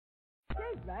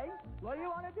evening. What do you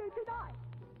want to do tonight?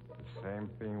 Same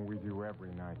thing we do every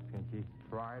night, Pinky.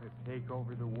 Try to take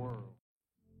over the world.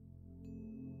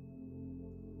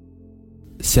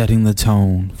 Setting the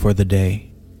tone for the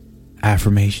day.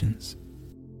 Affirmations.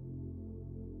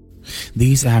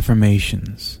 These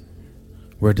affirmations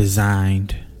were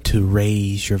designed to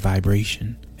raise your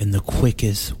vibration in the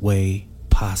quickest way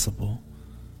possible.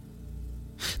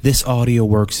 This audio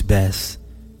works best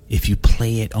if you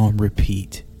play it on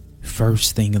repeat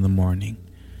first thing in the morning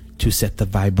to set the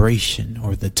vibration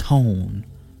or the tone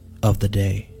of the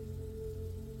day.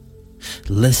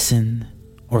 Listen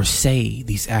or say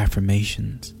these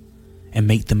affirmations and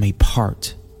make them a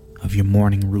part of your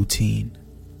morning routine.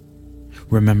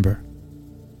 Remember,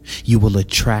 you will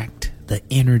attract the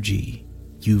energy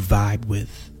you vibe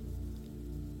with.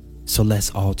 So let's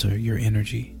alter your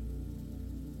energy.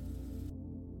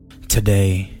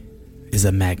 Today is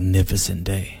a magnificent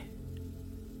day.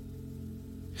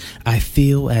 I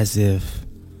feel as if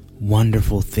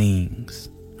wonderful things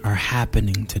are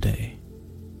happening today.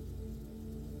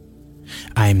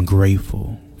 I am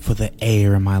grateful for the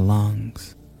air in my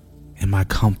lungs and my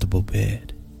comfortable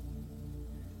bed.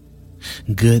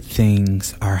 Good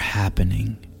things are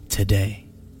happening today.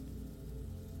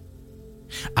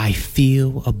 I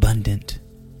feel abundant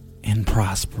and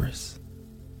prosperous.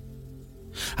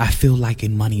 I feel like a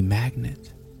money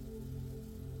magnet.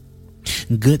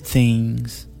 Good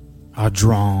things are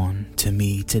drawn to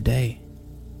me today.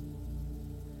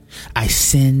 I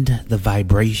send the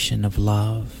vibration of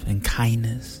love and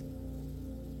kindness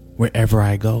wherever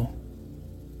I go.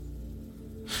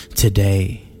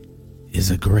 Today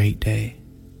is a great day.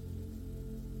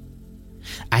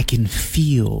 I can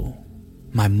feel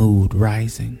my mood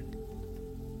rising.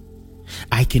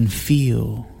 I can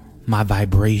feel my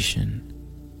vibration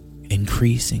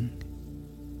increasing.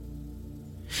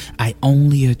 I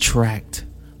only attract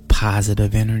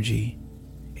positive energy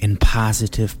and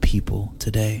positive people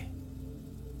today.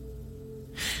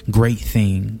 Great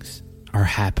things are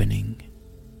happening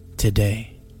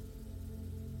today.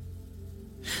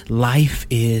 Life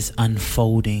is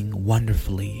unfolding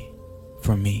wonderfully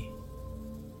for me.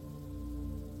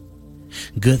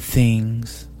 Good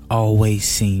things always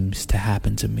seems to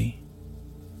happen to me.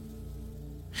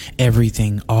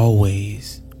 Everything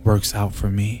always works out for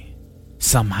me,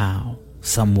 somehow,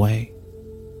 some way.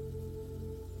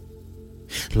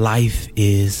 Life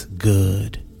is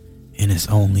good and it's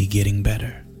only getting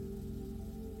better.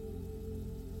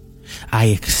 I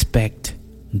expect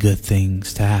good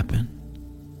things to happen.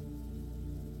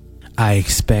 I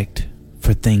expect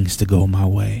for things to go my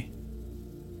way.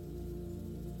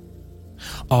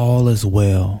 All is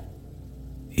well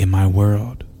in my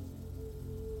world.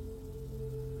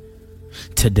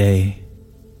 Today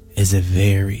is a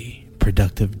very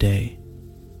productive day.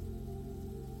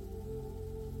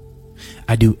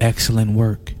 I do excellent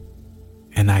work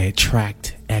and I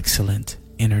attract excellent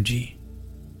energy.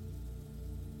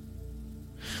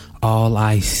 All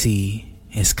I see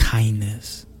is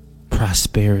kindness,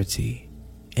 prosperity,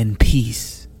 and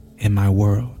peace in my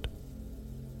world.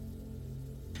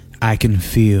 I can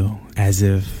feel as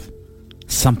if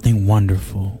something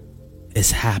wonderful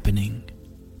is happening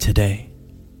today.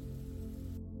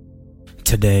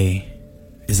 Today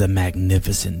is a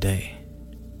magnificent day.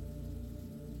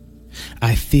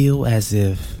 I feel as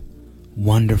if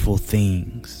wonderful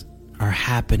things are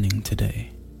happening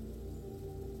today.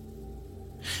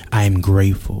 I am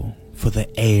grateful for the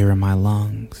air in my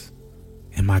lungs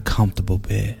and my comfortable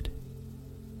bed.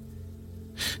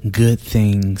 Good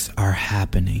things are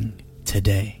happening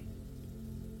today.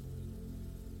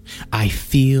 I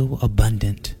feel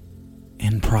abundant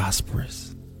and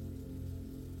prosperous.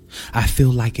 I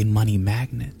feel like a money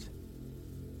magnet.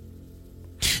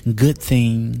 Good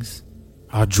things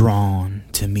are drawn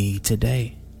to me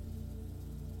today.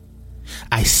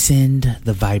 I send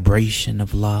the vibration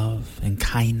of love and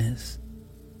kindness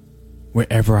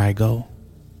wherever I go.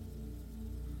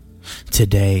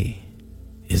 Today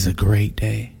is a great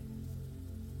day.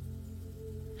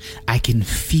 I can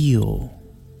feel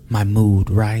my mood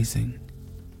rising.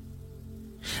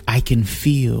 I can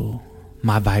feel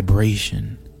my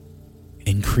vibration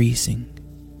increasing.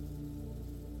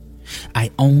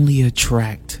 I only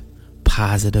attract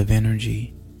positive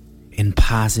energy and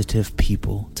positive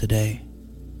people today.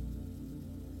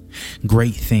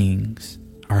 Great things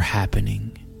are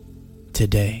happening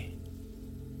today.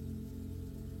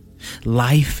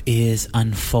 Life is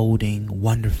unfolding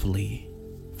wonderfully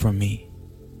for me.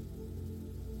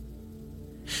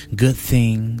 Good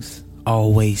things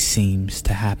always seems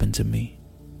to happen to me.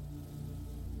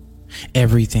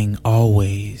 Everything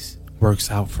always works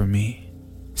out for me,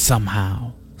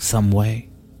 somehow, some way.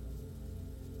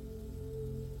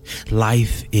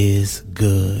 Life is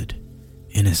good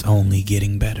and it's only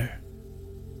getting better.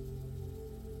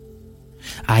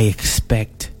 I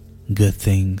expect good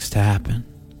things to happen.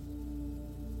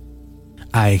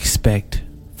 I expect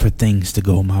for things to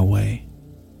go my way.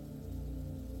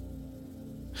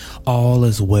 All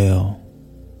is well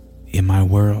in my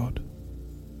world.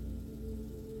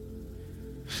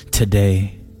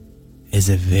 Today is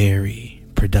a very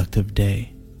productive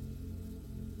day.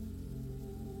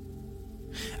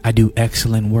 I do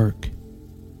excellent work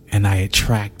and I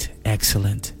attract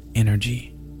excellent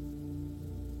energy.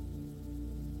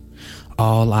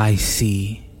 All I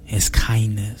see is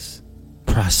kindness,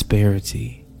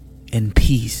 prosperity, and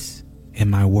peace in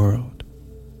my world.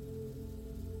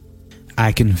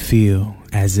 I can feel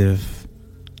as if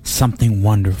something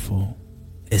wonderful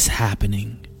is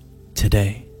happening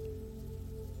today.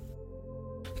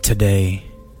 Today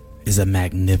is a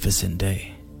magnificent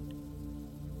day.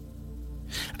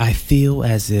 I feel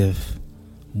as if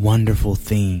wonderful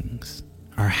things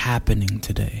are happening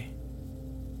today.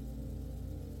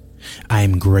 I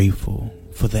am grateful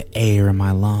for the air in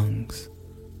my lungs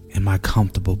and my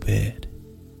comfortable bed.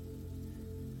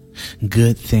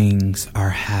 Good things are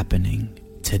happening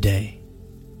today.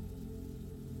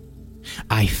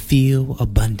 I feel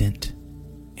abundant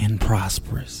and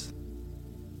prosperous.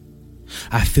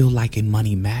 I feel like a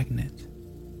money magnet.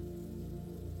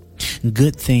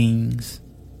 Good things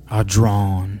are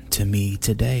drawn to me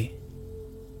today.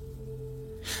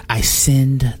 I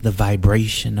send the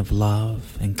vibration of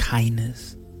love and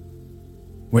kindness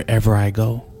wherever I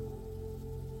go.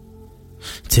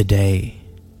 Today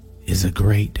is a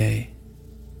great day.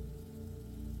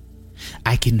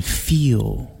 I can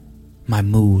feel my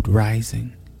mood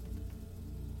rising.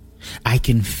 I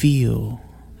can feel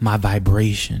my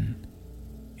vibration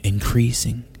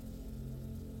increasing.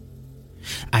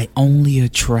 I only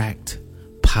attract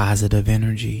positive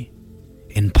energy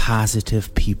and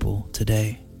positive people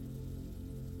today.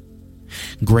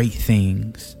 Great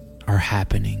things are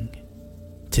happening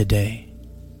today.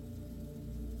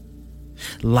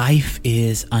 Life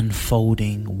is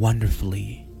unfolding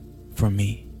wonderfully for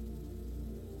me.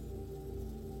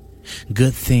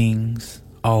 Good things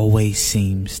always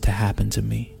seems to happen to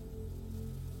me.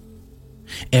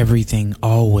 Everything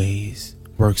always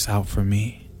works out for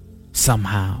me,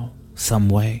 somehow, some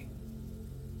way.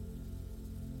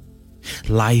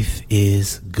 Life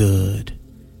is good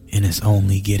and it's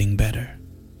only getting better.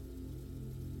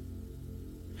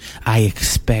 I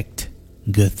expect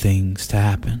good things to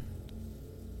happen.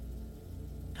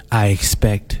 I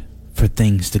expect for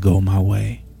things to go my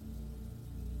way.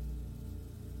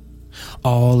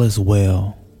 All is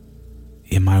well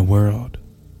in my world.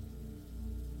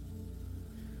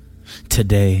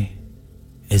 Today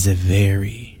is a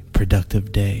very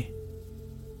productive day.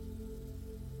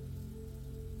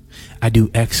 I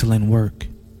do excellent work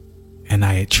and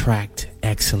I attract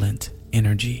excellent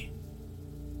energy.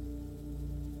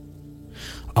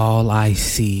 All I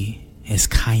see is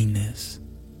kindness,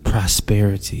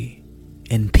 prosperity,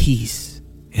 and peace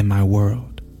in my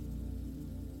world.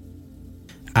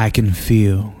 I can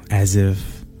feel as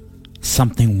if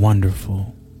something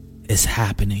wonderful is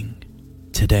happening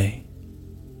today.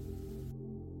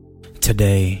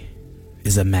 Today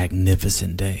is a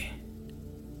magnificent day.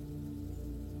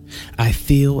 I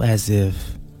feel as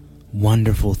if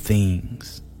wonderful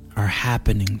things are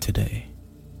happening today.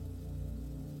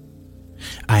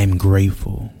 I am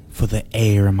grateful for the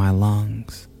air in my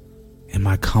lungs and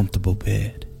my comfortable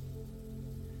bed.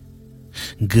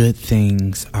 Good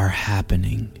things are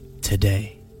happening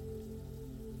today.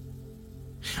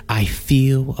 I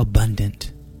feel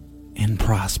abundant and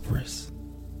prosperous.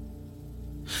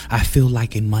 I feel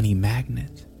like a money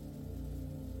magnet.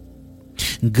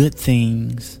 Good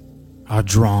things are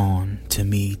drawn to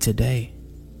me today.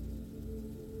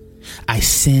 I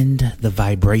send the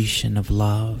vibration of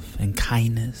love and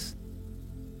kindness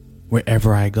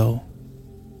wherever I go.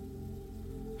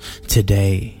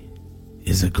 Today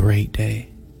is a great day.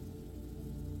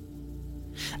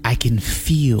 I can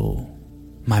feel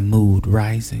my mood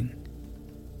rising.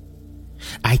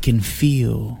 I can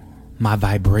feel my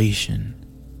vibration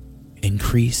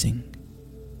increasing.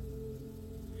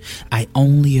 I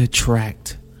only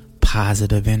attract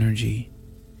positive energy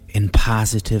and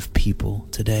positive people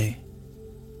today.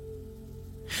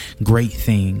 Great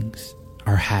things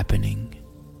are happening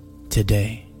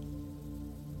today.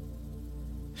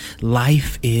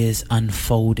 Life is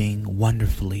unfolding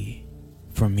wonderfully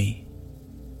for me.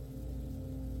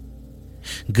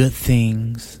 Good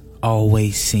things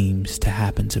always seems to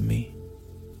happen to me.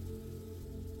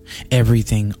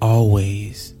 Everything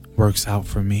always works out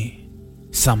for me,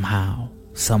 somehow,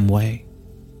 some way.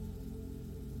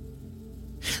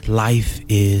 Life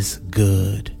is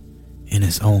good and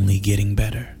it's only getting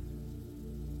better.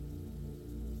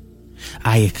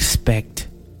 I expect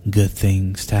good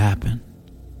things to happen.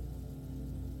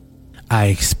 I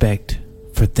expect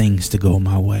for things to go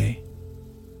my way.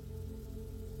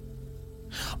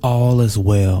 All is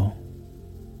well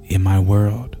in my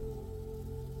world.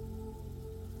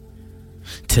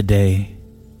 Today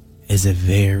is a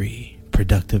very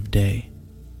productive day.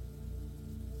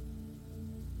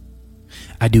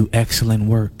 I do excellent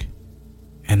work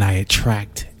and I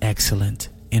attract excellent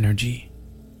energy.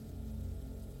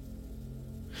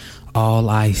 All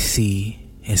I see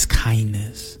is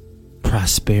kindness,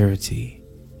 prosperity,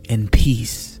 and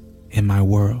peace in my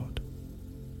world.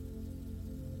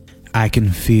 I can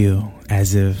feel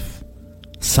as if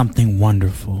something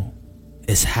wonderful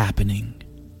is happening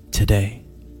today.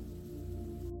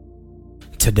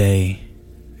 Today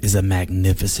is a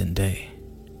magnificent day.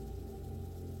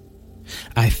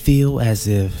 I feel as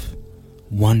if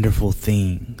wonderful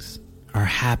things are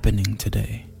happening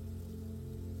today.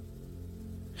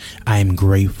 I am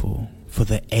grateful for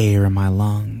the air in my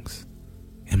lungs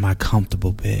and my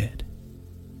comfortable bed.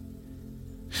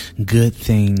 Good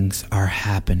things are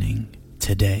happening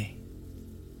today.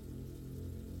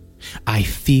 I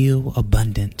feel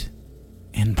abundant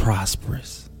and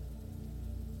prosperous.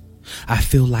 I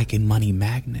feel like a money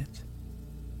magnet.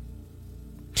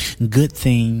 Good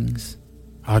things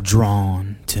are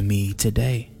drawn to me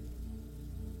today.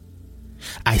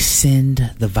 I send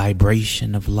the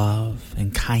vibration of love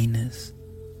and kindness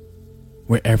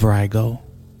wherever I go.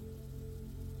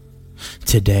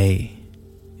 Today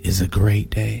is a great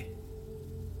day.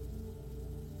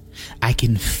 I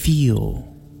can feel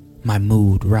my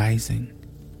mood rising.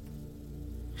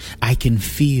 I can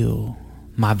feel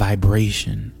my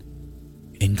vibration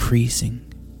increasing.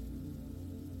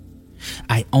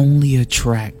 I only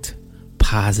attract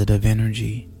positive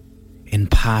energy and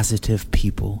positive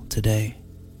people today.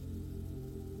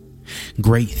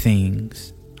 Great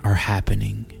things are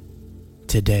happening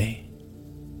today.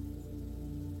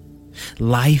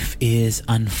 Life is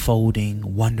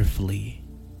unfolding wonderfully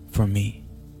for me.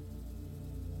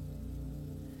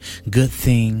 Good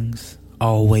things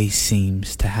always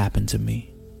seems to happen to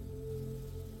me.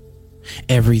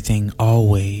 Everything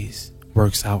always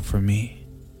works out for me,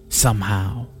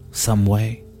 somehow, some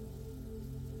way.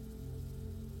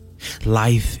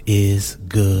 Life is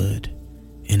good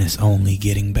and it's only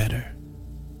getting better.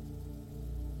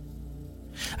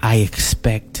 I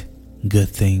expect good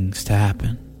things to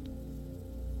happen.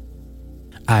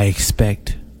 I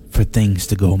expect for things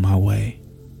to go my way.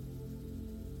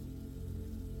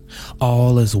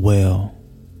 All is well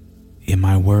in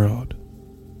my world.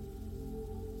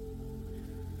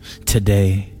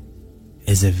 Today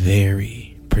is a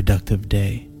very productive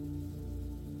day.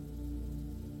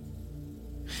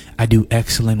 I do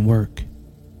excellent work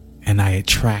and I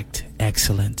attract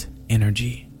excellent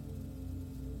energy.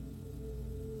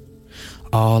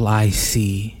 All I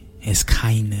see is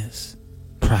kindness,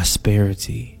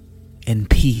 prosperity, and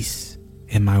peace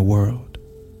in my world.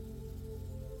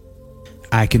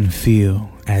 I can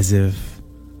feel as if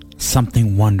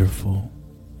something wonderful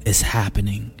is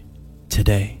happening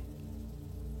today.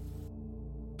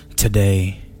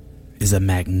 Today is a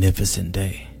magnificent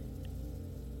day.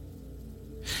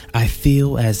 I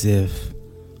feel as if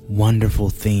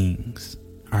wonderful things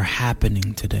are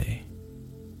happening today.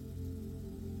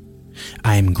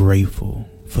 I am grateful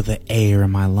for the air in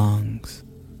my lungs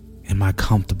and my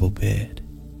comfortable bed.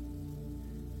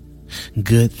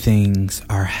 Good things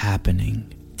are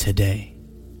happening today.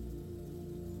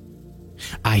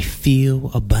 I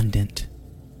feel abundant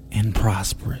and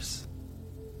prosperous.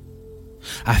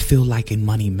 I feel like a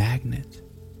money magnet.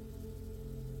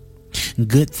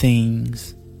 Good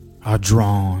things are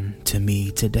drawn to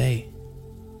me today.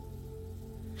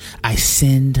 I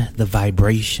send the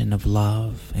vibration of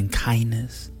love and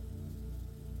kindness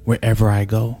wherever I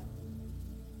go.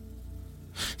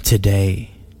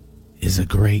 Today is a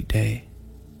great day.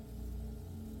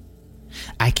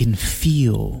 I can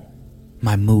feel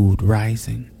my mood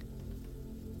rising.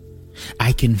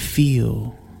 I can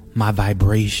feel my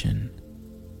vibration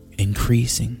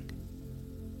increasing.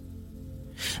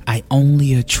 I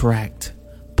only attract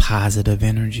positive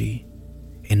energy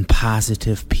and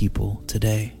positive people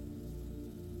today.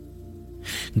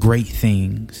 Great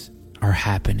things are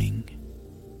happening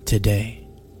today.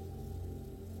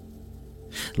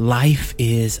 Life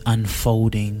is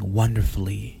unfolding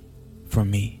wonderfully for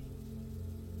me.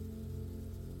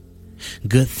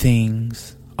 Good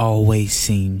things always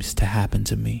seems to happen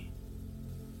to me.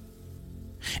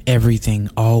 Everything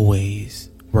always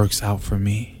works out for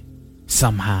me,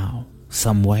 somehow,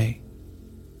 some way.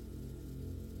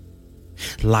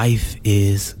 Life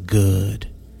is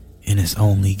good and it's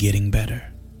only getting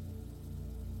better.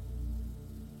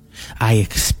 I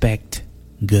expect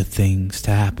good things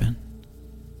to happen.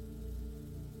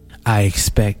 I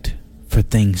expect for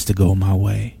things to go my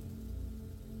way.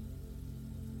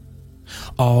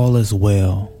 All is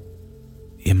well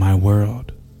in my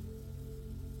world.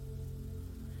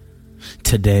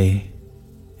 Today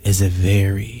is a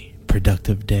very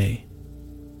productive day.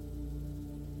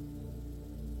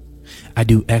 I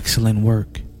do excellent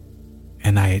work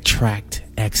and I attract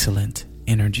excellent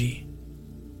energy.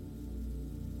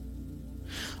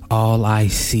 All I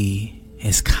see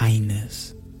is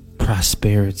kindness,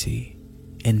 prosperity,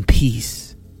 and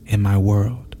peace in my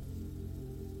world.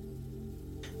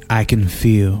 I can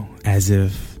feel as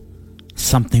if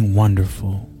something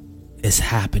wonderful is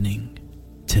happening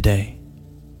today.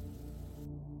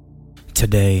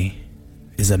 Today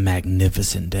is a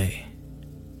magnificent day.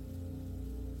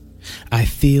 I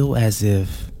feel as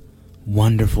if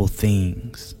wonderful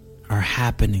things are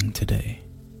happening today.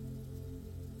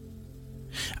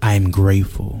 I am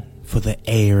grateful for the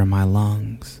air in my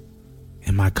lungs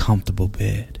and my comfortable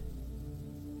bed.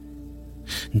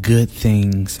 Good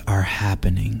things are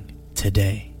happening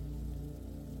today.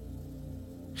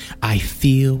 I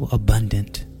feel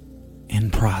abundant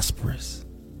and prosperous.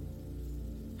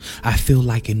 I feel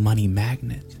like a money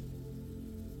magnet.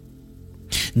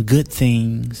 Good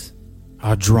things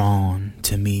are drawn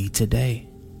to me today.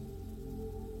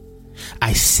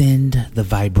 I send the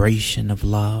vibration of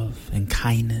love and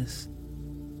kindness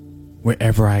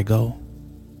wherever I go.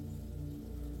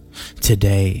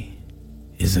 Today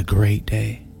is a great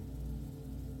day.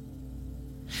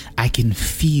 I can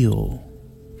feel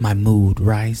my mood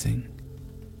rising.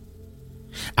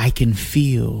 I can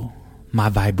feel my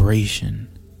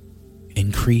vibration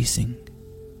increasing.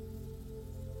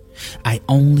 I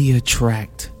only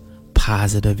attract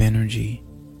positive energy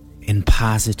and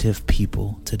positive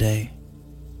people today.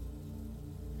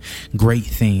 Great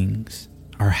things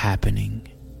are happening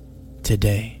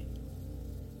today.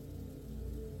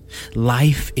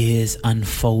 Life is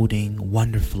unfolding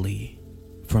wonderfully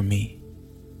for me.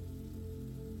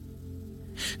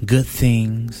 Good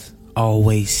things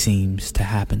always seems to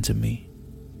happen to me.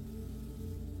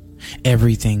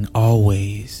 Everything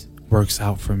always works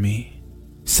out for me,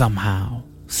 somehow,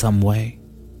 some way.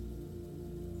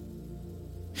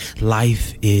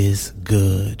 Life is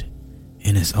good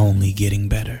and it's only getting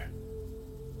better.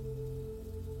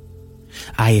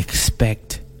 I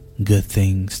expect good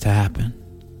things to happen.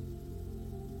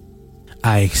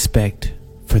 I expect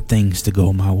for things to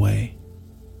go my way.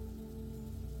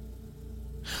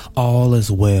 All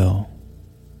is well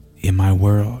in my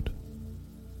world.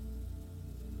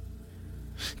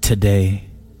 Today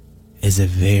is a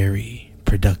very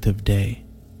productive day.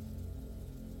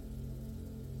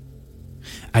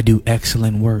 I do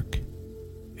excellent work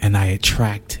and I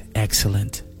attract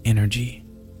excellent energy.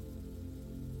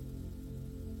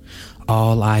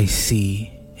 All I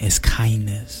see is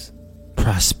kindness,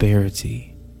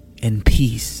 prosperity, and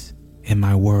peace in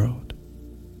my world.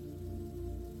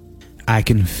 I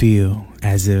can feel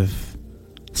as if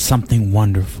something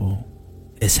wonderful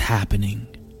is happening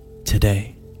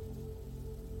today.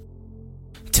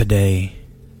 Today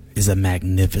is a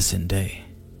magnificent day.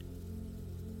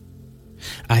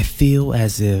 I feel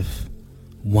as if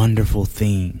wonderful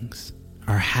things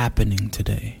are happening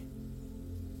today.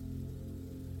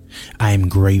 I am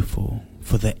grateful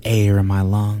for the air in my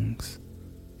lungs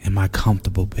and my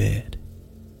comfortable bed.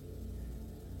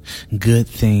 Good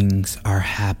things are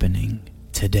happening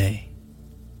today.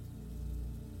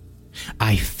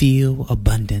 I feel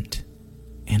abundant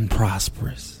and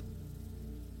prosperous.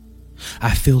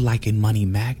 I feel like a money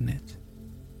magnet.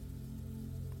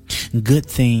 Good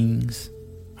things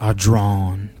are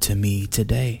drawn to me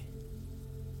today.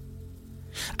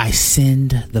 I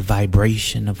send the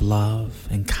vibration of love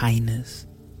and kindness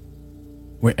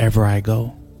wherever I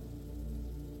go.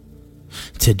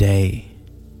 Today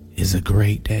is a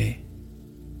great day.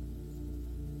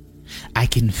 I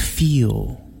can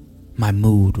feel my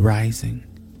mood rising.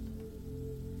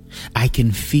 I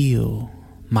can feel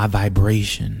my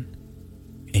vibration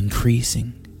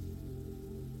increasing.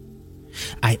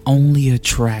 I only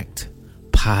attract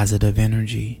positive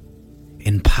energy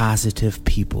and positive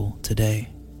people today.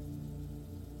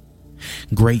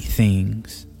 Great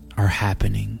things are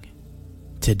happening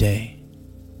today.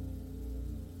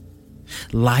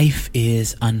 Life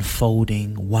is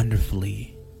unfolding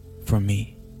wonderfully for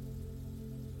me.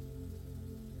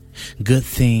 Good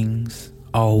things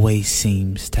always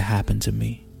seems to happen to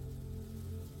me.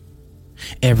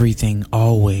 Everything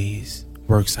always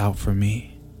works out for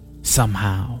me,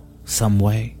 somehow, some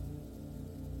way.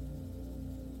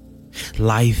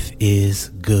 Life is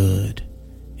good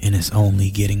and it's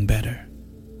only getting better.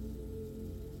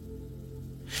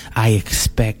 I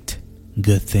expect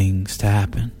good things to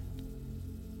happen.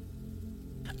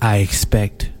 I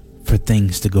expect for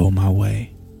things to go my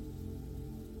way.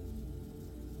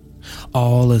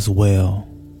 All is well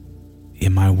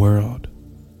in my world.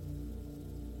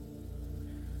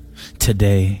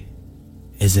 Today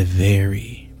is a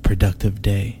very productive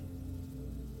day.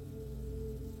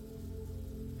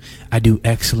 I do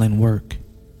excellent work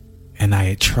and I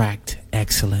attract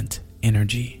excellent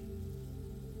energy.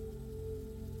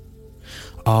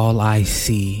 All I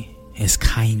see is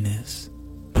kindness,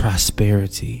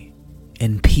 prosperity,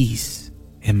 and peace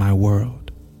in my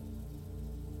world.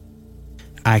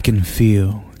 I can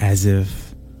feel as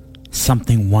if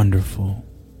something wonderful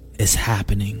is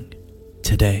happening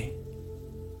today.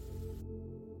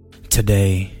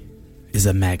 Today is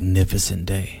a magnificent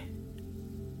day.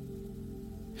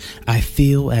 I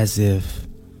feel as if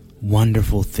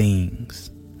wonderful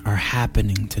things are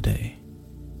happening today.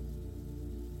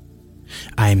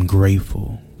 I am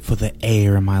grateful for the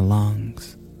air in my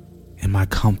lungs and my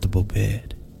comfortable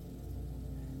bed.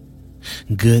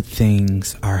 Good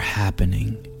things are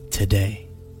happening today.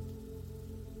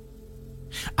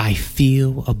 I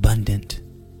feel abundant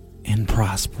and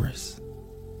prosperous.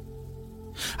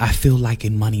 I feel like a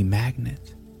money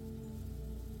magnet.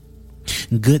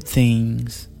 Good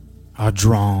things are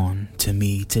drawn to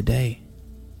me today.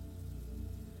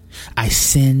 I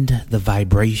send the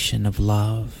vibration of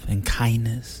love and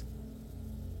kindness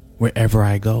wherever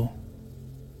I go.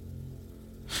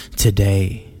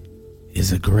 Today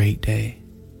is a great day.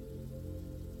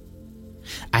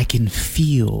 I can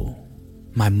feel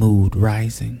my mood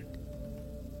rising.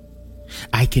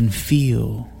 I can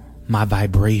feel my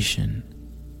vibration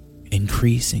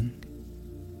increasing.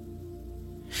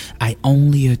 I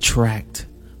only attract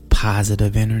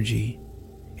positive energy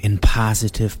and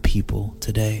positive people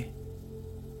today.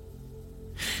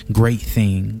 Great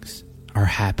things are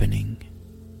happening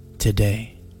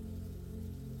today.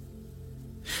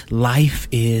 Life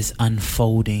is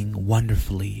unfolding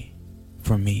wonderfully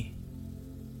for me.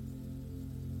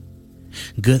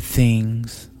 Good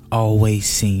things always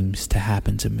seems to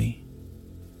happen to me.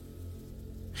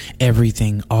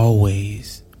 Everything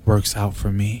always works out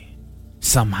for me,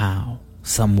 somehow,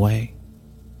 some way.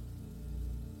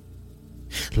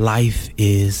 Life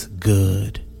is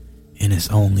good and it's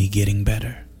only getting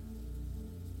better.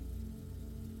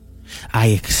 I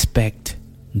expect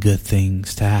good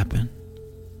things to happen.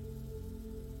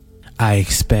 I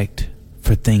expect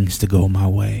for things to go my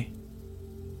way.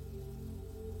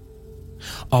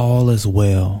 All is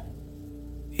well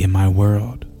in my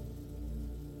world.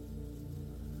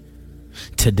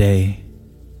 Today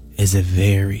is a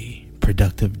very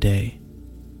productive day.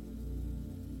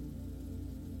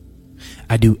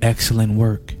 I do excellent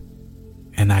work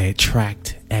and I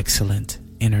attract excellent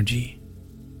energy.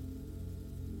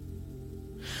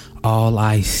 All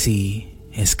I see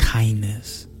is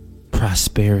kindness,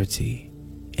 prosperity,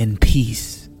 and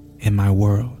peace in my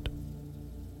world.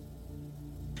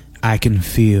 I can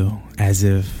feel as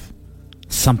if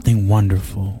something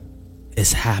wonderful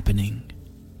is happening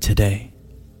today.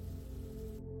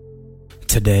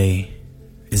 Today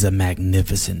is a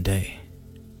magnificent day.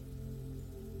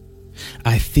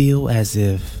 I feel as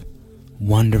if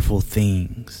wonderful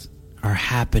things are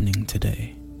happening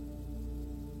today.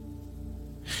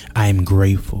 I am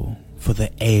grateful for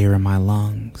the air in my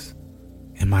lungs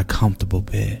and my comfortable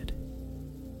bed.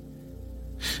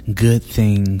 Good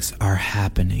things are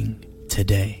happening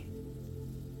today.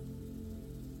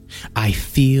 I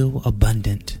feel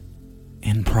abundant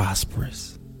and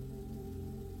prosperous.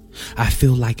 I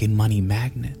feel like a money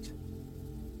magnet.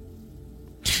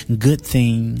 Good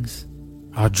things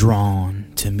are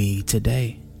drawn to me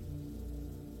today.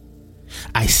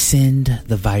 I send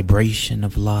the vibration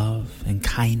of love and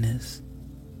kindness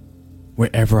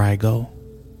wherever I go.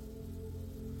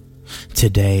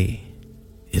 Today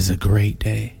is a great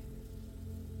day.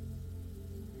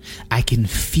 I can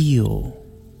feel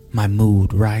my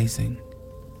mood rising.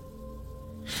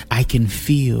 I can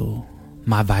feel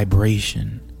my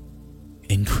vibration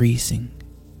increasing.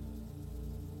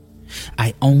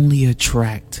 I only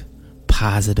attract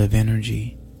positive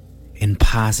energy and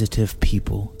positive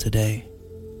people today.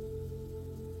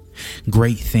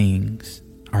 Great things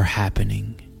are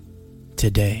happening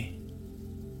today.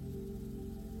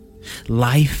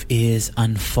 Life is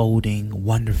unfolding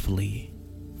wonderfully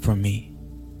for me.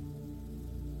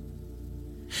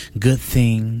 Good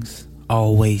things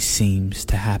always seems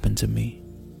to happen to me.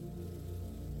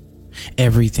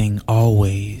 Everything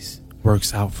always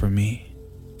works out for me,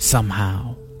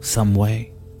 somehow, some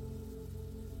way.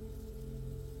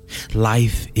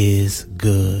 Life is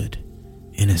good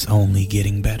and it's only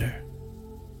getting better.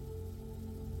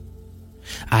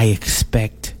 I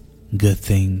expect good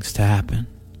things to happen.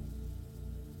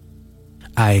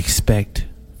 I expect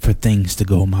for things to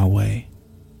go my way.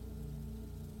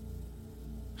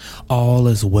 All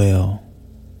is well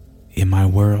in my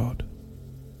world.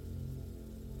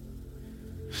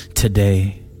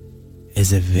 Today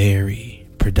is a very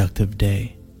productive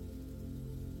day.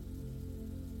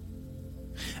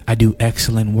 I do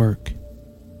excellent work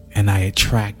and I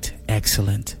attract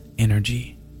excellent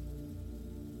energy.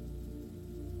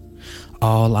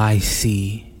 All I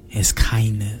see is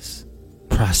kindness,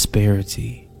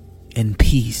 prosperity, and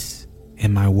peace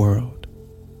in my world.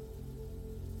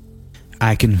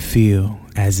 I can feel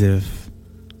as if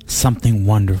something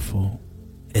wonderful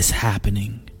is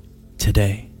happening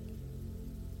today.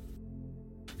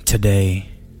 Today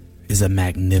is a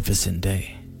magnificent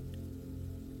day.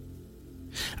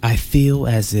 I feel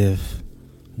as if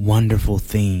wonderful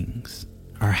things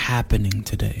are happening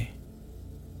today.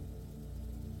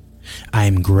 I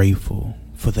am grateful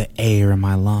for the air in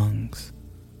my lungs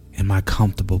and my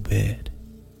comfortable bed.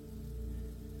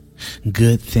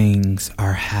 Good things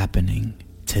are happening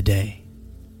today.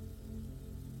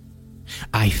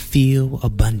 I feel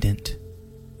abundant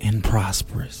and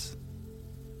prosperous.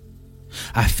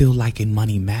 I feel like a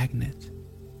money magnet.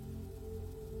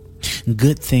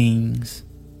 Good things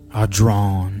are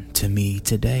drawn to me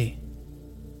today.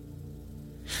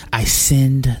 I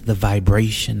send the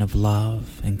vibration of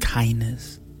love and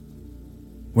kindness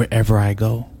wherever I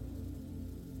go.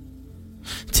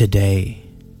 Today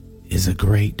is a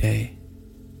great day.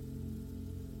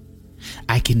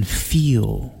 I can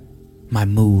feel my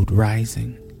mood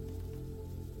rising.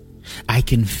 I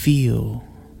can feel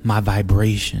my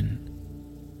vibration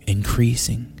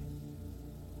increasing.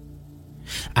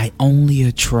 I only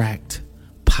attract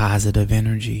positive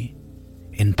energy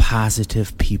and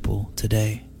positive people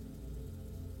today.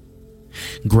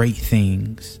 Great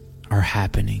things are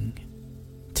happening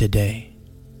today.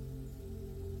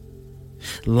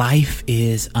 Life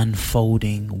is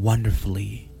unfolding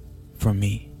wonderfully for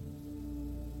me.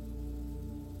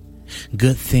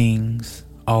 Good things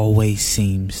always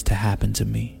seems to happen to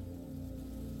me.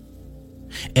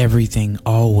 Everything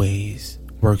always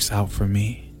works out for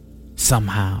me,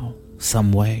 somehow,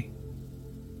 some way.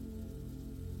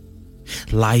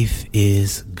 Life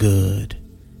is good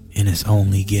and it's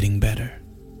only getting better.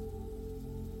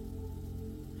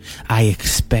 I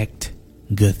expect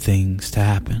good things to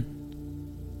happen.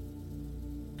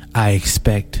 I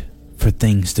expect for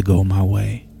things to go my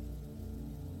way.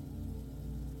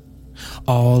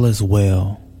 All is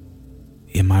well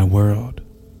in my world.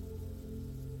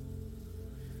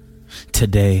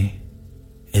 Today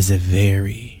is a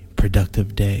very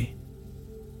productive day.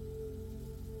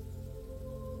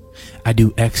 I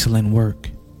do excellent work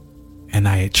and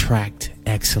I attract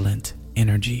excellent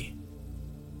energy.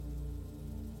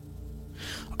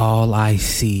 All I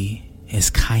see is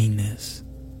kindness,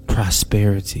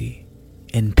 prosperity,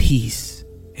 and peace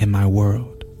in my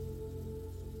world.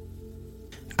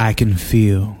 I can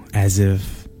feel as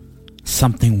if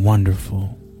something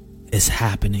wonderful is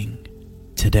happening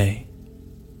today.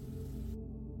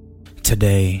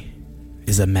 Today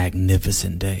is a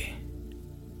magnificent day.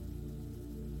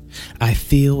 I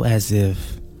feel as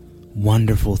if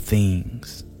wonderful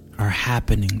things are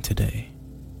happening today.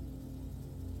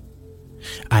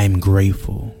 I am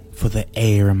grateful for the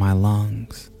air in my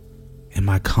lungs and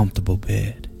my comfortable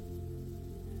bed.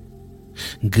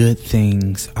 Good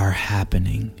things are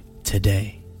happening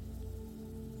today.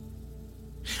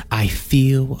 I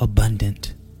feel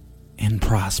abundant and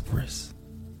prosperous.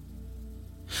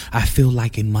 I feel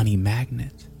like a money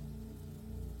magnet.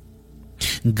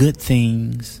 Good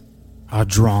things are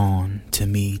drawn to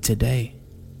me today.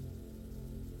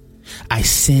 I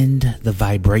send the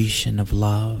vibration of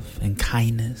love and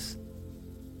kindness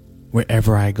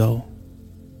wherever I go.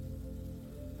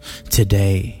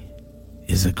 Today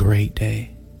is a great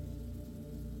day.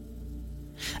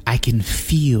 I can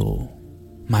feel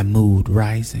my mood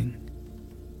rising.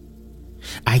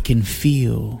 I can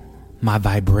feel my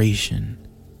vibration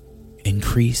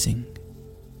increasing.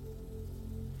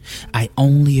 I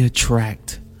only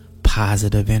attract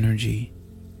positive energy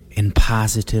and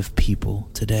positive people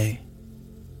today.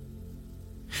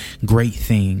 Great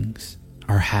things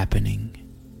are happening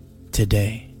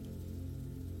today.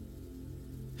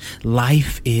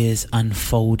 Life is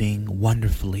unfolding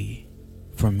wonderfully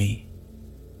for me.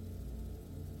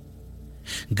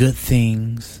 Good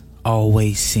things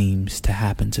always seems to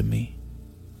happen to me.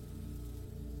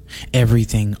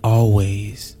 Everything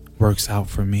always works out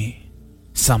for me,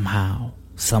 somehow,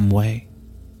 some way.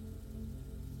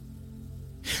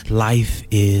 Life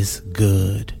is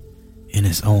good and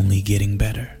it's only getting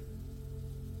better.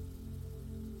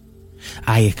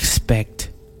 I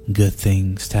expect good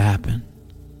things to happen.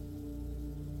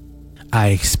 I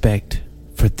expect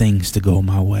for things to go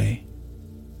my way.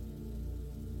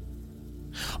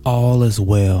 All is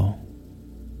well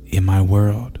in my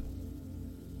world.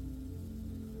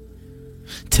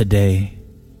 Today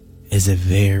is a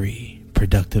very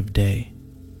productive day.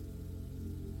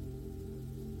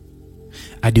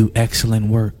 I do excellent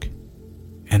work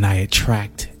and I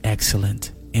attract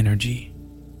excellent energy.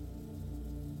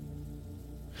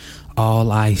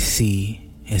 All I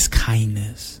see is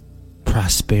kindness,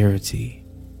 prosperity,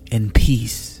 and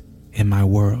peace in my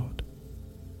world.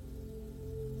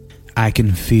 I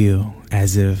can feel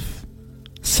as if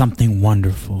something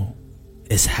wonderful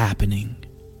is happening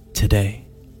today.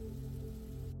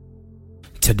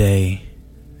 Today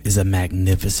is a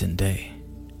magnificent day.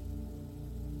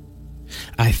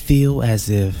 I feel as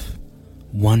if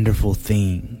wonderful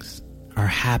things are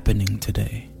happening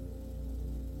today.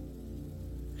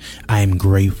 I am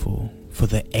grateful for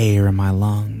the air in my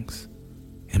lungs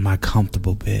and my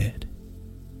comfortable bed.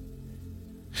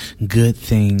 Good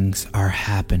things are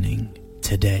happening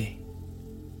today.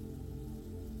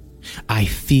 I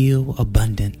feel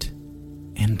abundant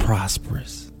and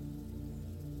prosperous.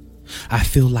 I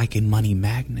feel like a money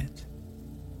magnet.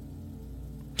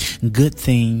 Good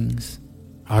things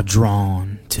are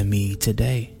drawn to me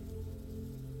today.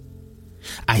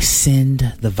 I send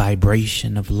the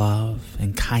vibration of love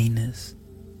and kindness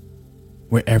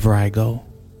wherever I go.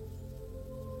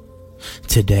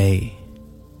 Today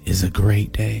is a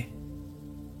great day.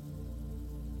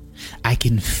 I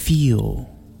can feel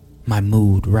my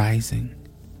mood rising.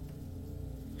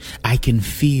 I can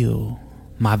feel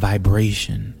my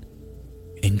vibration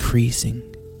increasing.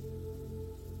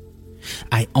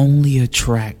 I only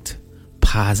attract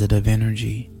positive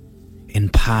energy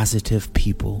and positive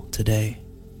people today.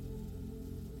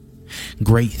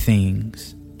 Great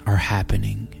things are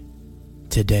happening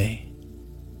today.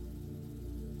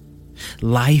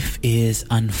 Life is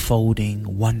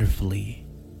unfolding wonderfully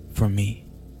for me.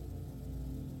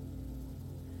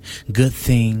 Good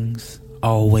things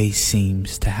always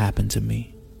seems to happen to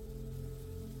me.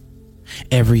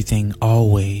 Everything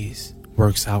always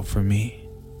works out for me,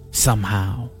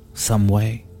 somehow, some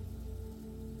way.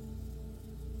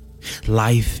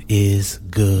 Life is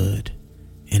good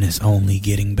and it's only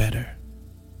getting better.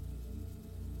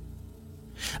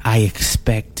 I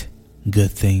expect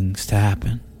good things to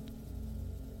happen.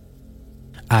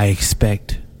 I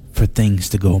expect for things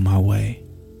to go my way.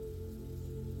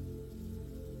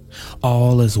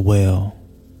 All is well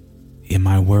in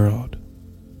my world.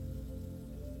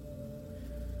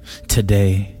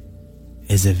 Today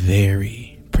is a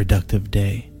very productive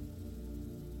day.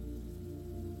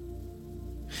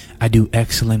 I do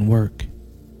excellent work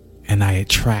and I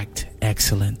attract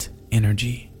excellent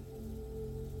energy.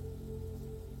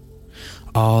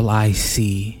 All I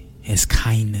see is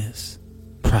kindness,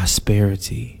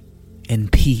 prosperity,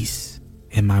 and peace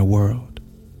in my world.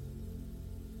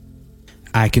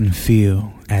 I can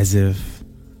feel as if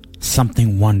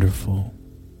something wonderful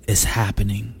is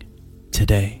happening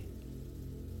today.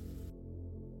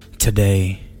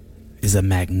 Today is a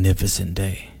magnificent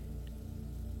day.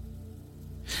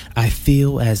 I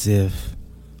feel as if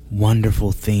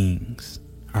wonderful things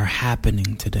are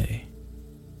happening today.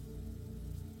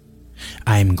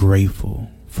 I am grateful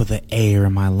for the air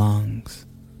in my lungs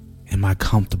and my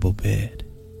comfortable bed.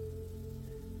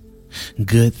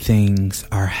 Good things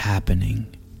are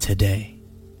happening today.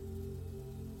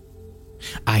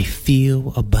 I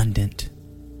feel abundant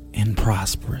and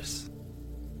prosperous.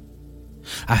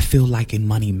 I feel like a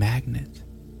money magnet.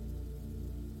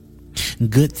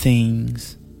 Good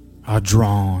things are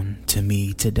drawn to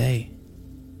me today.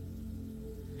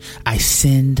 I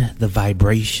send the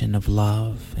vibration of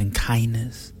love and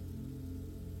kindness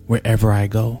wherever I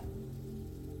go.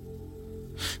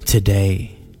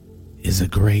 Today is a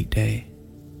great day.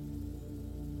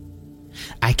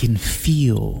 I can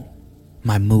feel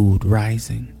my mood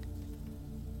rising.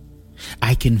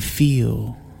 I can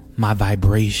feel my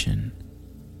vibration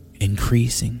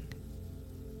increasing.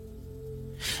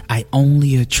 I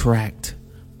only attract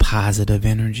positive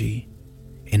energy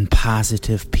and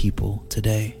positive people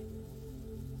today.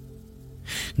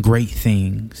 Great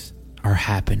things are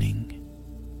happening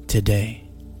today.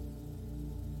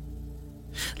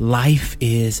 Life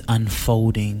is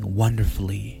unfolding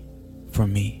wonderfully for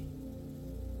me.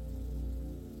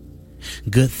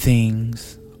 Good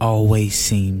things always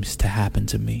seems to happen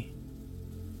to me.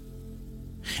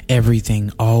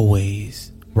 Everything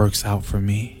always works out for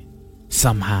me,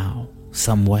 somehow,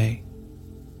 some way.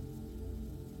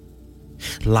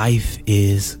 Life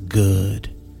is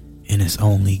good and it's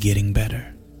only getting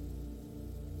better.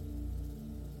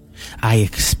 I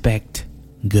expect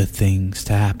good things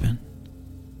to happen.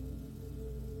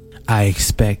 I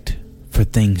expect for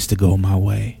things to go my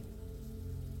way.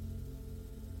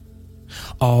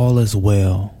 All is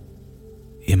well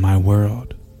in my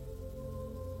world.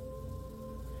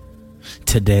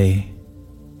 Today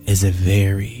is a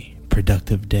very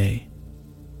productive day.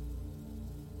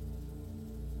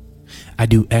 I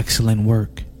do excellent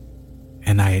work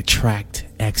and I attract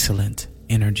excellent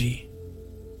energy.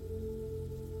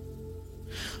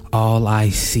 All I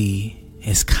see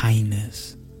is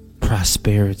kindness,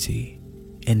 prosperity,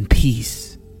 and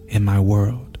peace in my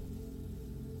world.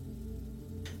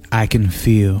 I can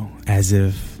feel as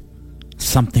if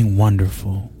something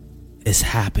wonderful is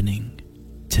happening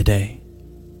today.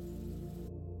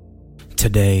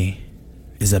 Today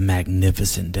is a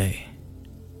magnificent day.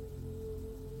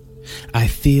 I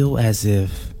feel as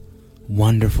if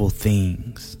wonderful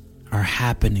things are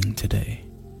happening today.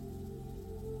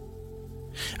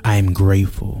 I am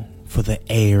grateful for the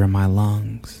air in my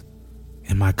lungs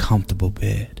and my comfortable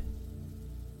bed.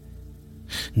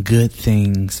 Good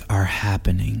things are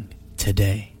happening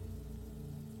today.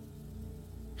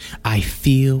 I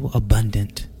feel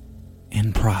abundant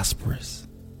and prosperous.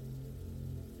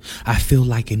 I feel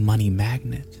like a money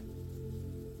magnet.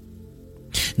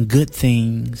 Good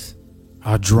things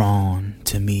are drawn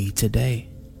to me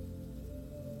today.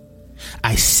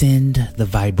 I send the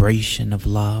vibration of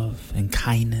love and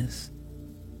kindness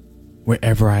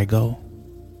wherever I go.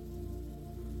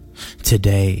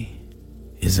 Today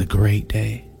is a great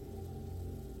day.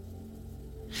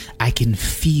 I can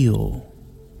feel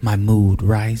my mood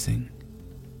rising.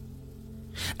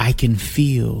 I can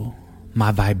feel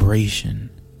my vibration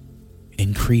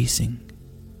increasing.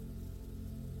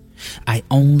 I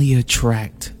only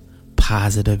attract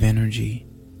positive energy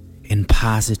and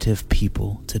positive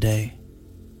people today.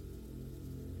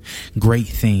 Great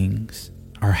things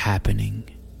are happening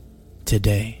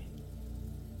today.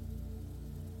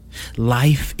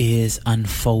 Life is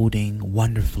unfolding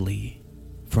wonderfully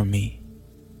for me.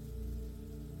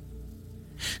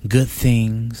 Good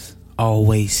things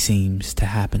always seems to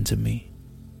happen to me.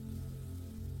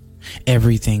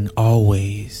 Everything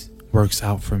always works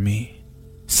out for me,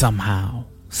 somehow,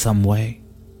 some way.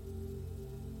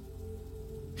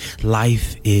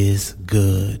 Life is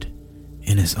good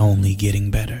and it's only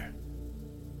getting better.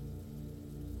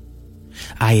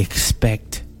 I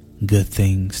expect good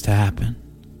things to happen.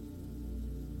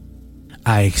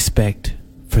 I expect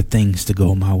for things to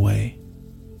go my way.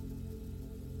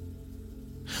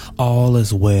 All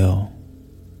is well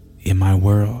in my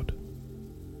world.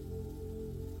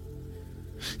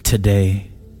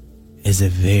 Today is a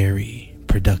very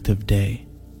productive day.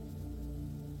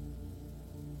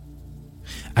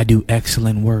 I do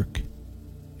excellent work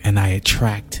and I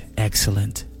attract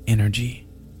excellent energy.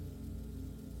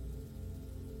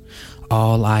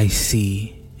 All I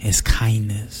see is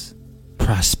kindness,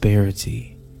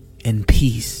 prosperity, and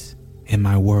peace in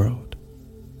my world.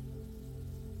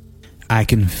 I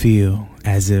can feel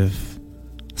as if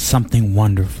something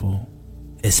wonderful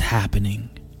is happening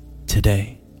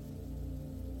today.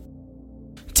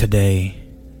 Today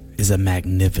is a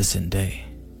magnificent day.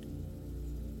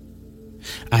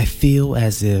 I feel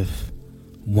as if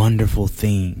wonderful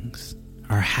things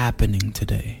are happening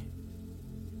today.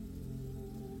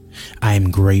 I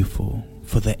am grateful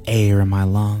for the air in my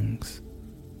lungs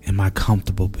and my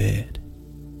comfortable bed.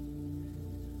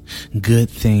 Good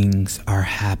things are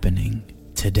happening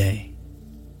today.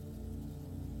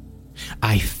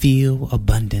 I feel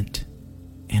abundant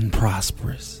and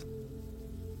prosperous.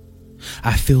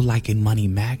 I feel like a money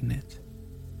magnet.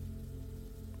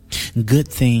 Good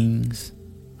things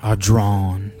are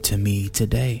drawn to me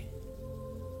today.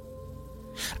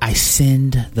 I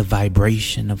send the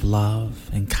vibration of love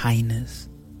and kindness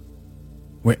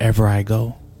wherever I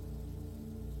go.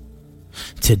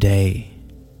 Today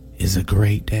is a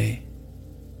great day.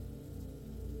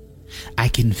 I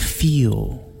can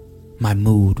feel my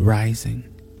mood rising.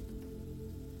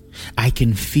 I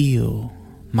can feel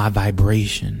my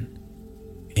vibration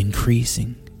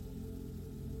increasing.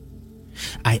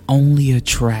 I only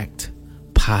attract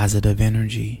positive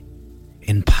energy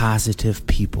and positive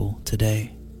people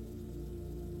today.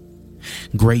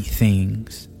 Great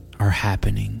things are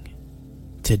happening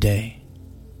today.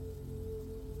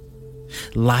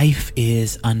 Life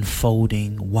is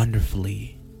unfolding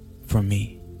wonderfully for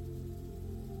me.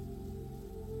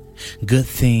 Good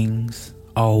things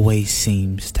always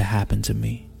seems to happen to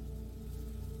me.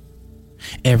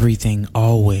 Everything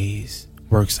always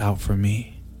works out for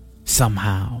me,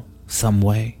 somehow, some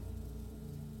way.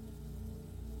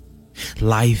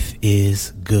 Life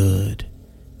is good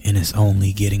and it's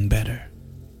only getting better.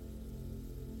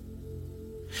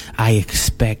 I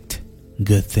expect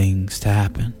good things to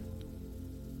happen.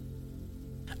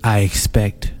 I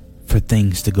expect for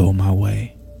things to go my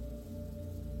way.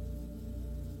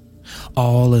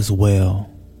 All is well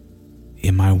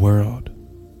in my world.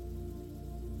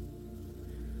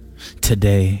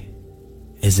 Today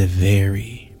is a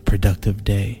very productive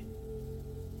day.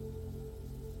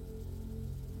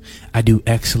 I do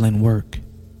excellent work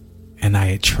and I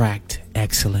attract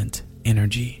excellent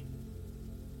energy.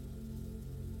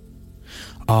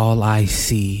 All I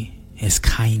see is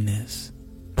kindness,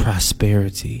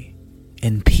 prosperity,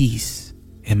 and peace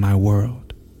in my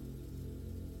world.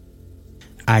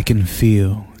 I can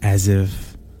feel as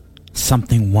if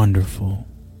something wonderful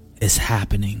is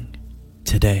happening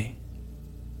today.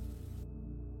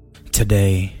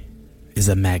 Today is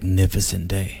a magnificent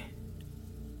day.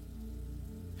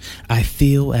 I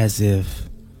feel as if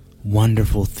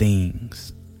wonderful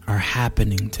things are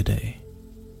happening today.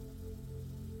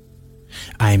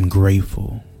 I am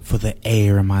grateful for the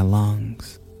air in my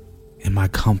lungs and my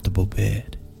comfortable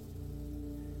bed.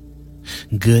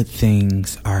 Good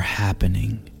things are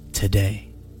happening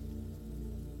today.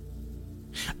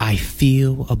 I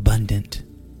feel abundant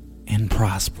and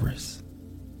prosperous.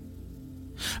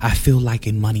 I feel like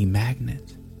a money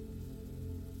magnet.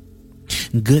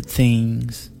 Good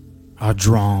things are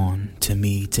drawn to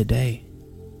me today.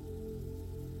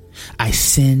 I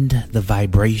send the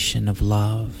vibration of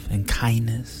love and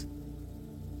kindness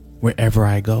wherever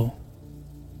I go.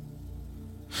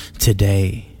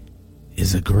 Today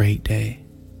is a great day.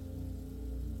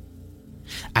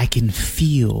 I can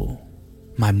feel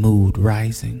my mood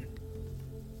rising.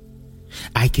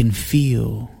 I can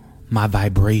feel my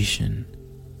vibration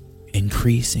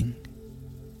increasing.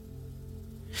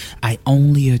 I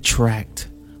only attract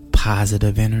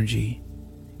positive energy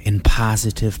and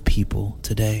positive people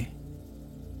today.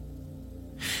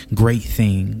 Great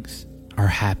things are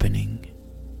happening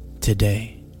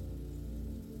today.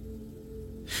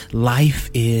 Life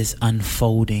is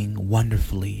unfolding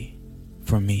wonderfully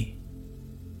for me.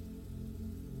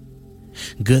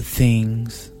 Good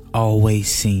things always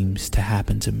seems to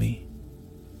happen to me.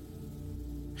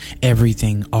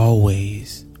 Everything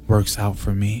always works out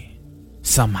for me,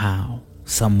 somehow,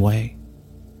 some way.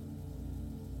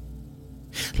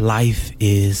 Life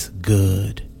is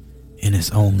good and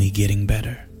it's only getting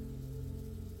better.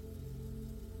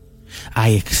 I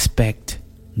expect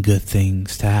good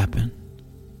things to happen.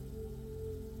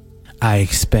 I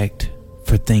expect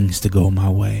for things to go my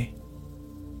way.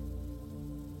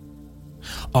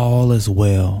 All is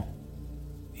well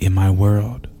in my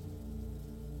world.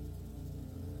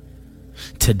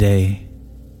 Today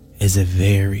is a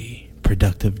very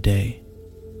productive day.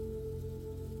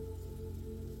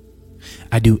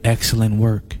 I do excellent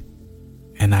work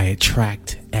and I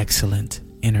attract excellent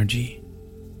energy.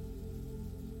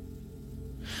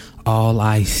 All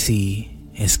I see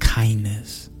is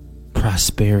kindness,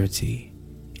 prosperity,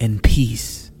 and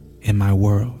peace in my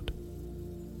world.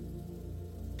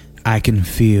 I can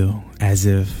feel as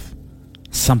if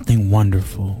something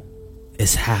wonderful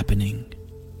is happening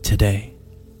today.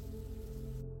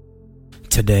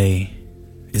 Today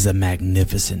is a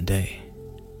magnificent day.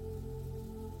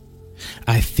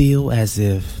 I feel as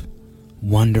if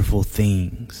wonderful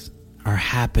things are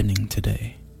happening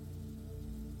today.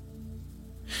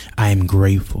 I am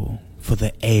grateful for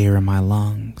the air in my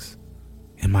lungs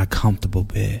and my comfortable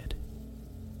bed.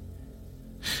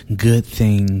 Good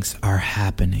things are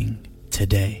happening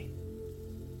today.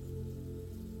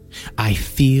 I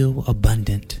feel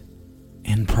abundant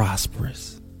and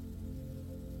prosperous.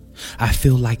 I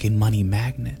feel like a money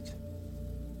magnet.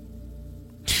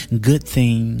 Good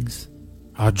things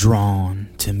are drawn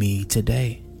to me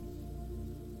today.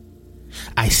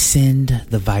 I send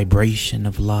the vibration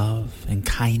of love and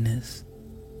kindness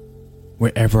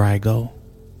wherever I go.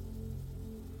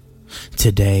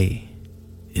 Today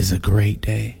is a great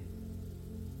day.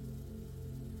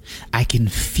 I can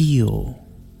feel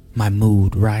my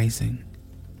mood rising.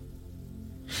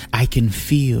 I can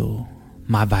feel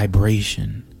my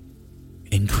vibration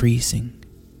increasing.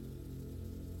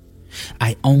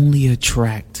 I only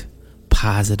attract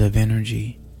positive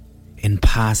energy and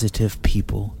positive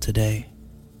people today.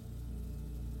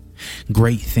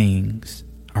 Great things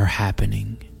are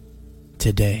happening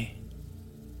today.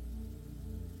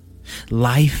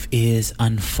 Life is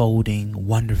unfolding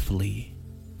wonderfully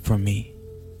for me.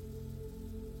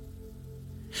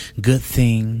 Good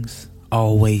things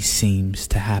always seems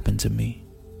to happen to me.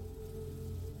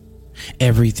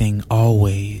 Everything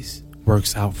always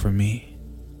works out for me,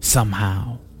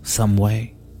 somehow, some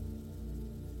way.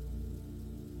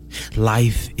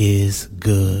 Life is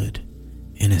good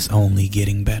and it's only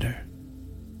getting better.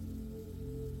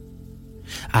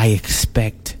 I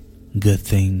expect good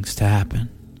things to happen.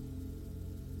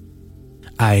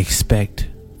 I expect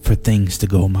for things to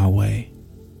go my way.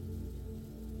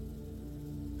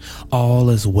 All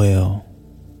is well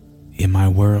in my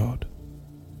world.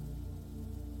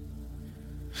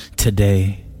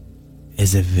 Today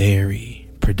is a very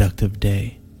productive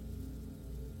day.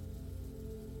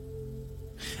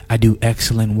 I do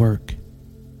excellent work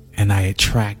and I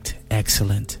attract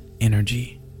excellent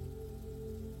energy.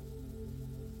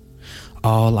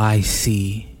 All I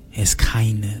see is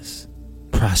kindness,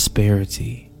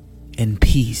 prosperity, and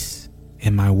peace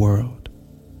in my world.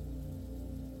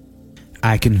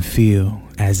 I can feel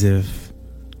as if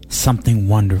something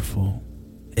wonderful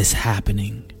is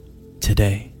happening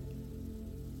today.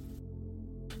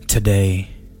 Today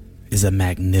is a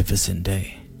magnificent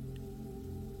day.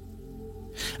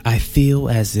 I feel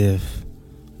as if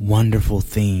wonderful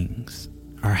things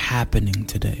are happening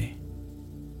today.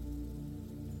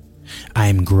 I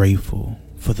am grateful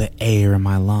for the air in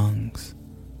my lungs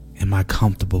and my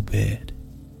comfortable bed.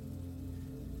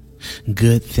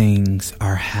 Good things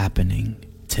are happening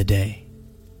today.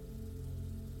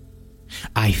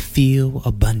 I feel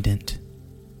abundant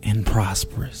and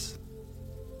prosperous.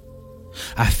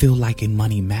 I feel like a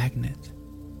money magnet.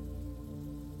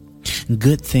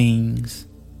 Good things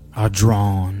are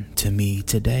drawn to me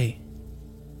today.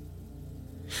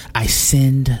 I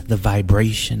send the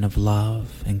vibration of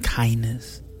love and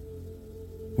kindness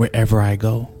wherever I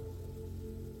go.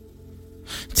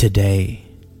 Today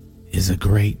is a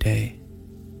great day.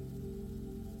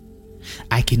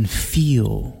 I can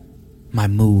feel my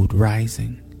mood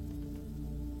rising.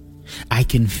 I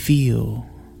can feel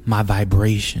my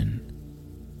vibration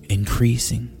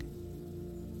increasing.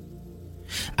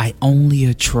 I only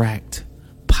attract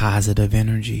positive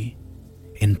energy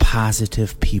and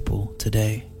positive people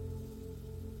today.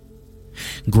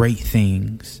 Great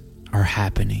things are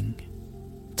happening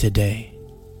today.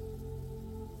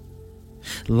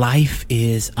 Life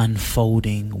is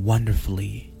unfolding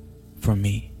wonderfully for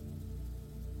me.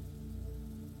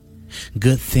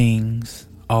 Good things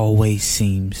always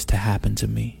seems to happen to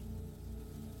me.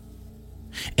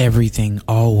 Everything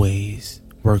always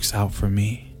works out for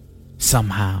me,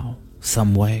 somehow,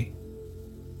 some way.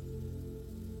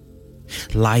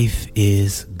 Life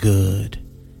is good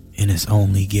and it's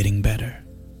only getting better.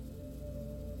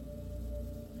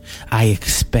 I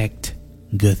expect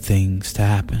good things to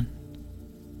happen.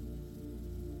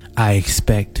 I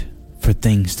expect for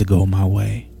things to go my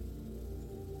way.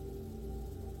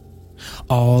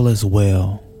 All is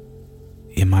well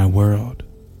in my world.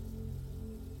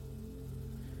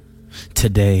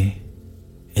 Today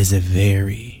is a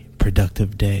very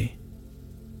productive day.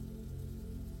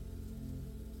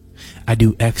 I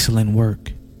do excellent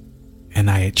work and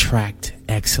I attract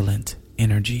excellent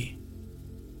energy.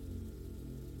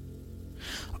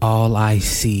 All I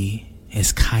see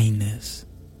is kindness,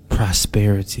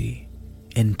 prosperity,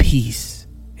 and peace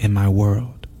in my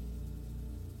world.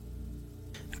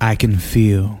 I can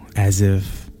feel as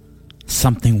if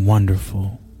something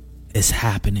wonderful is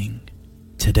happening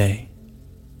today.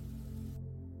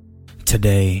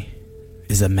 Today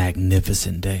is a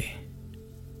magnificent day.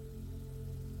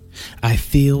 I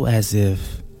feel as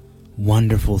if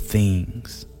wonderful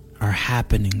things are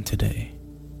happening today.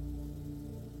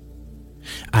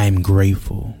 I am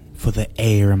grateful for the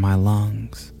air in my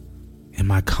lungs and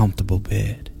my comfortable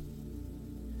bed.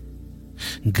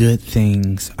 Good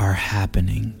things are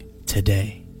happening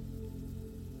today.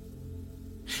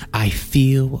 I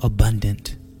feel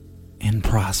abundant and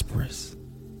prosperous.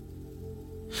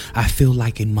 I feel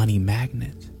like a money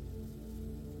magnet.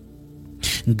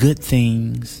 Good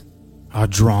things are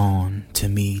drawn to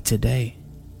me today.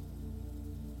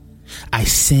 I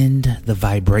send the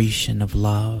vibration of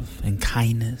love and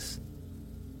kindness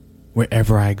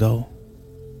wherever I go.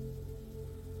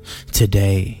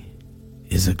 Today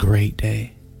is a great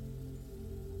day.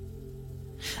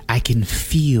 I can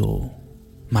feel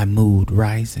my mood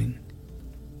rising.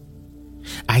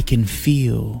 I can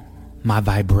feel my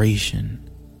vibration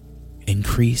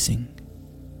increasing.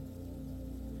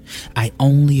 I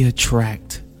only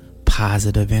attract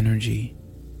positive energy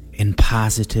and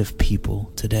positive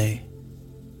people today.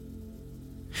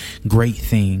 Great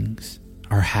things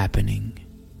are happening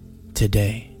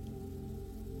today.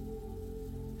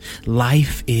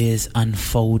 Life is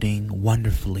unfolding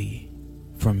wonderfully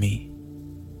for me.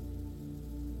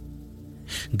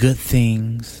 Good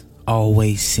things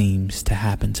always seems to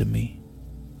happen to me.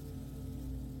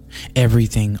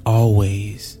 Everything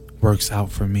always works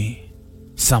out for me,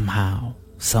 somehow,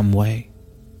 some way.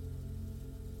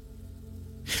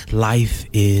 Life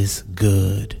is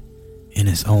good and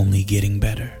it's only getting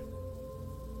better.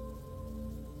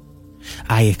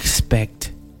 I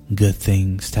expect good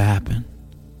things to happen.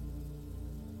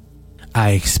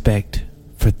 I expect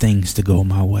for things to go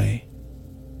my way.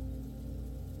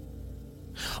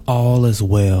 All is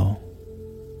well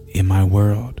in my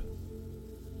world.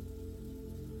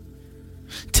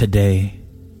 Today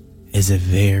is a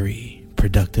very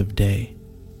productive day.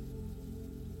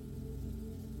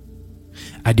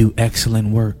 I do excellent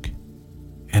work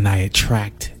and I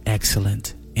attract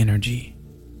excellent energy.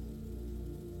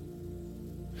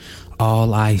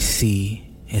 All I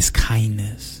see is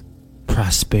kindness,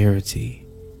 prosperity,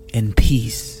 and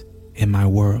peace in my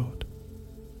world.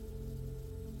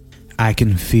 I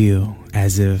can feel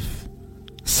as if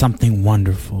something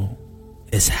wonderful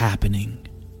is happening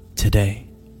today.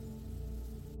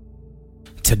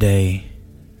 Today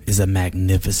is a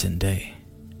magnificent day.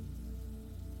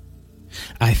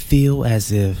 I feel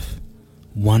as if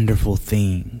wonderful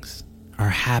things are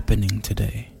happening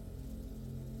today.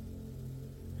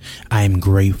 I am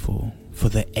grateful for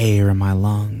the air in my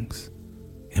lungs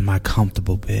and my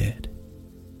comfortable bed.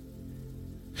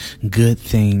 Good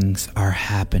things are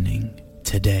happening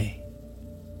today.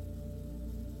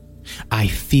 I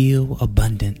feel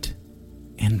abundant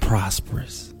and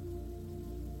prosperous.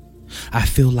 I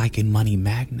feel like a money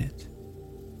magnet.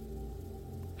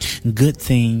 Good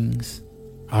things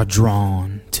are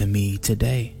drawn to me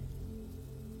today.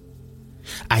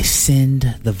 I send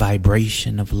the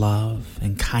vibration of love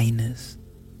and kindness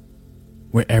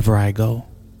wherever I go.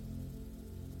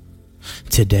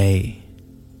 Today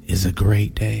is a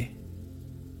great day.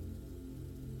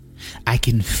 I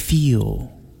can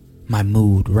feel my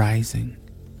mood rising.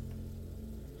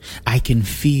 I can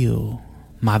feel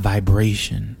my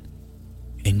vibration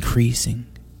increasing.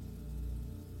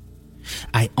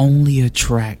 I only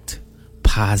attract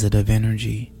positive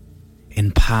energy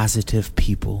and positive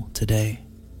people today.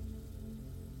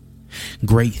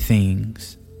 Great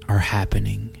things are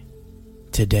happening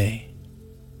today.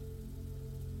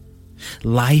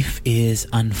 Life is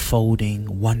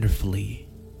unfolding wonderfully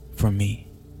for me.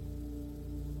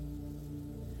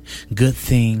 Good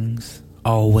things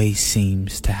always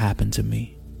seems to happen to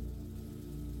me.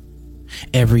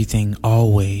 Everything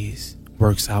always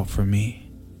works out for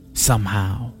me,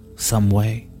 somehow, some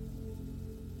way.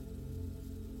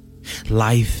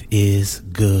 Life is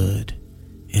good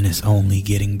and it's only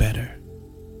getting better.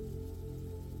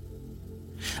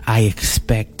 I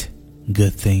expect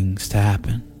good things to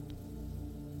happen.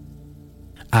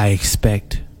 I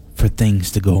expect for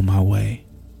things to go my way.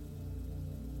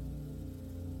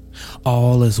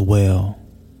 All is well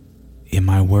in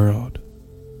my world.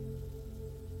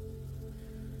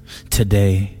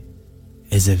 Today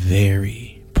is a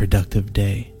very productive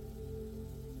day.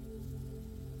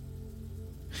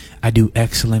 I do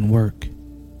excellent work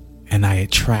and I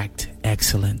attract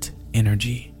excellent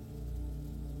energy.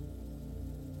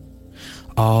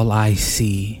 All I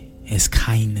see is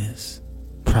kindness,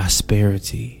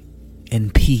 prosperity,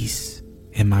 and peace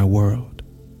in my world.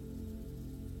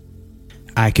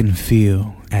 I can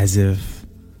feel as if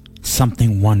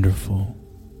something wonderful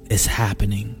is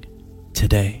happening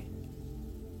today.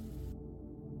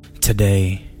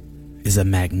 Today is a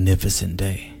magnificent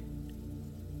day.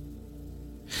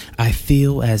 I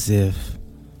feel as if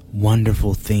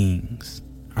wonderful things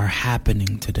are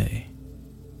happening today.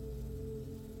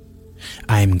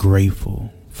 I am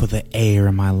grateful for the air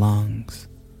in my lungs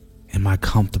and my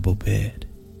comfortable bed.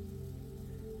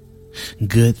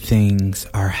 Good things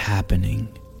are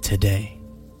happening today.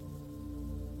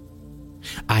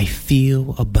 I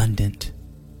feel abundant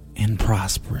and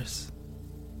prosperous.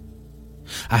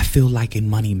 I feel like a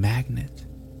money magnet.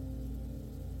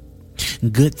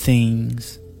 Good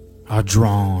things are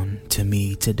drawn to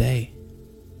me today.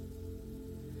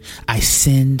 I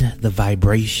send the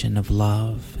vibration of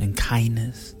love and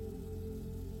kindness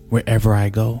wherever I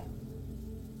go.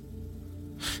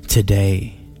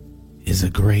 Today is a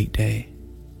great day.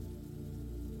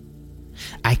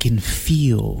 I can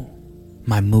feel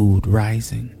my mood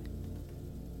rising.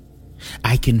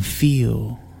 I can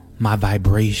feel my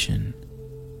vibration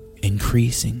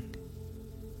increasing.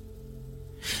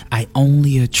 I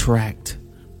only attract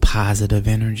positive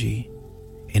energy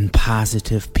and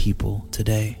positive people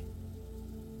today.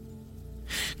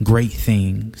 Great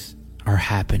things are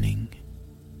happening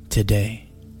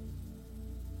today.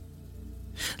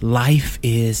 Life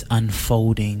is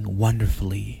unfolding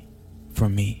wonderfully for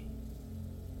me.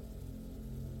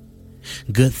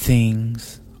 Good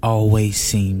things always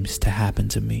seems to happen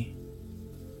to me.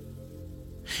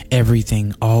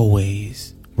 Everything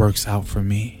always works out for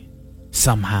me,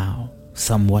 somehow,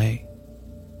 some way.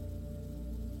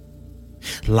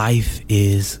 Life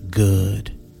is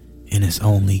good and it's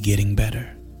only getting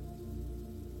better.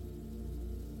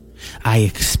 I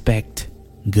expect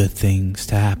good things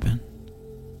to happen.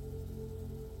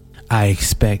 I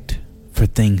expect for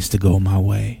things to go my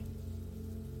way.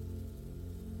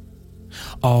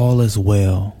 All is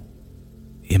well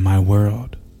in my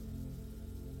world.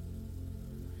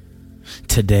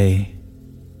 Today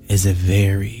is a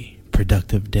very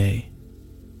productive day.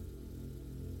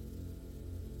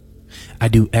 I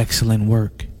do excellent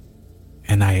work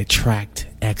and I attract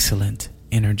excellent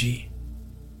energy.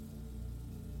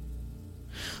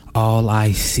 All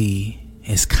I see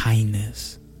is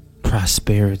kindness,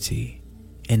 prosperity,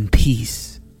 and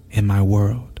peace in my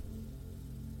world.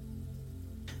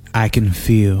 I can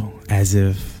feel as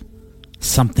if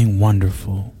something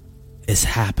wonderful is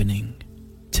happening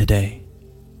today.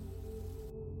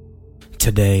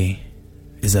 Today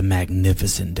is a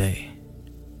magnificent day.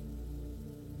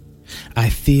 I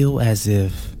feel as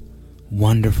if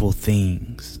wonderful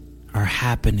things are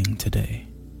happening today.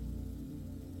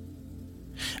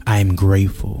 I am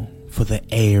grateful for the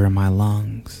air in my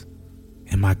lungs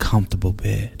and my comfortable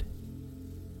bed.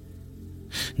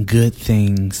 Good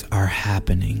things are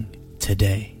happening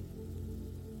today.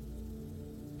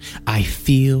 I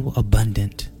feel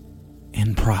abundant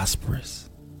and prosperous.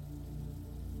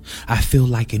 I feel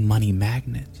like a money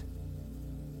magnet.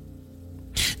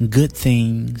 Good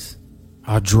things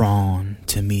are drawn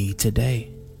to me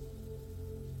today.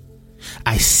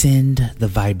 I send the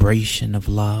vibration of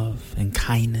love and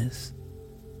kindness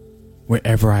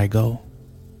wherever I go.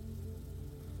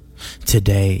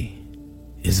 Today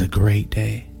is a great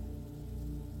day.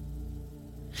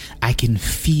 I can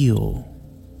feel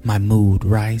my mood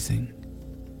rising.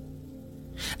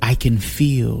 I can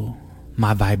feel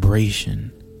my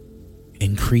vibration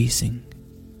increasing.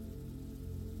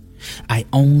 I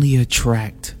only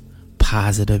attract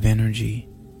positive energy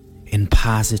and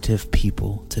positive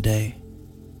people today.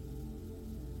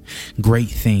 Great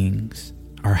things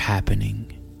are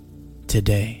happening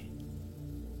today.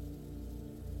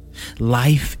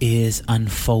 Life is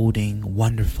unfolding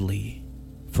wonderfully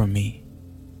for me.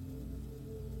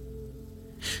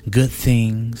 Good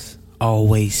things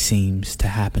always seems to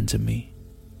happen to me.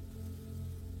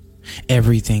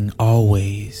 Everything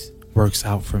always works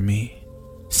out for me,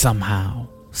 somehow,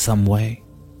 some way.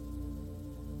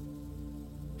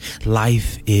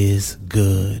 Life is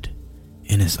good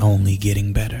and it's only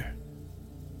getting better.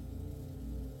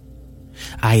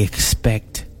 I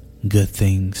expect good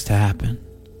things to happen.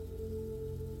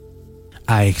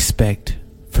 I expect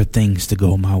for things to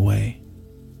go my way.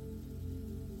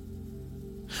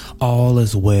 All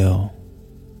is well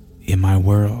in my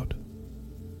world.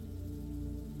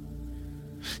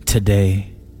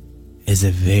 Today is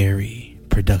a very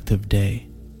productive day.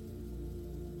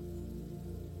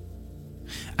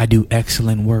 I do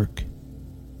excellent work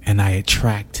and I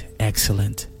attract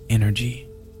excellent energy.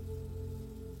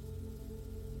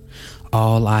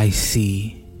 All I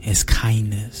see is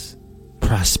kindness,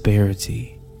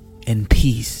 prosperity, and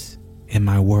peace in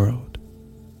my world.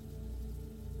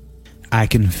 I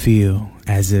can feel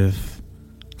as if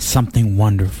something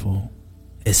wonderful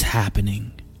is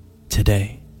happening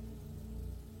today.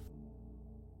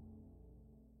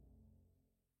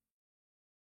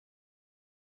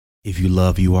 If you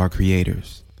love You Are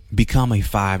Creators, become a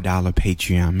 $5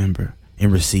 Patreon member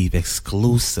and receive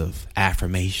exclusive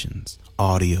affirmations,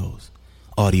 audios,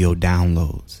 audio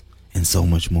downloads, and so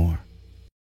much more.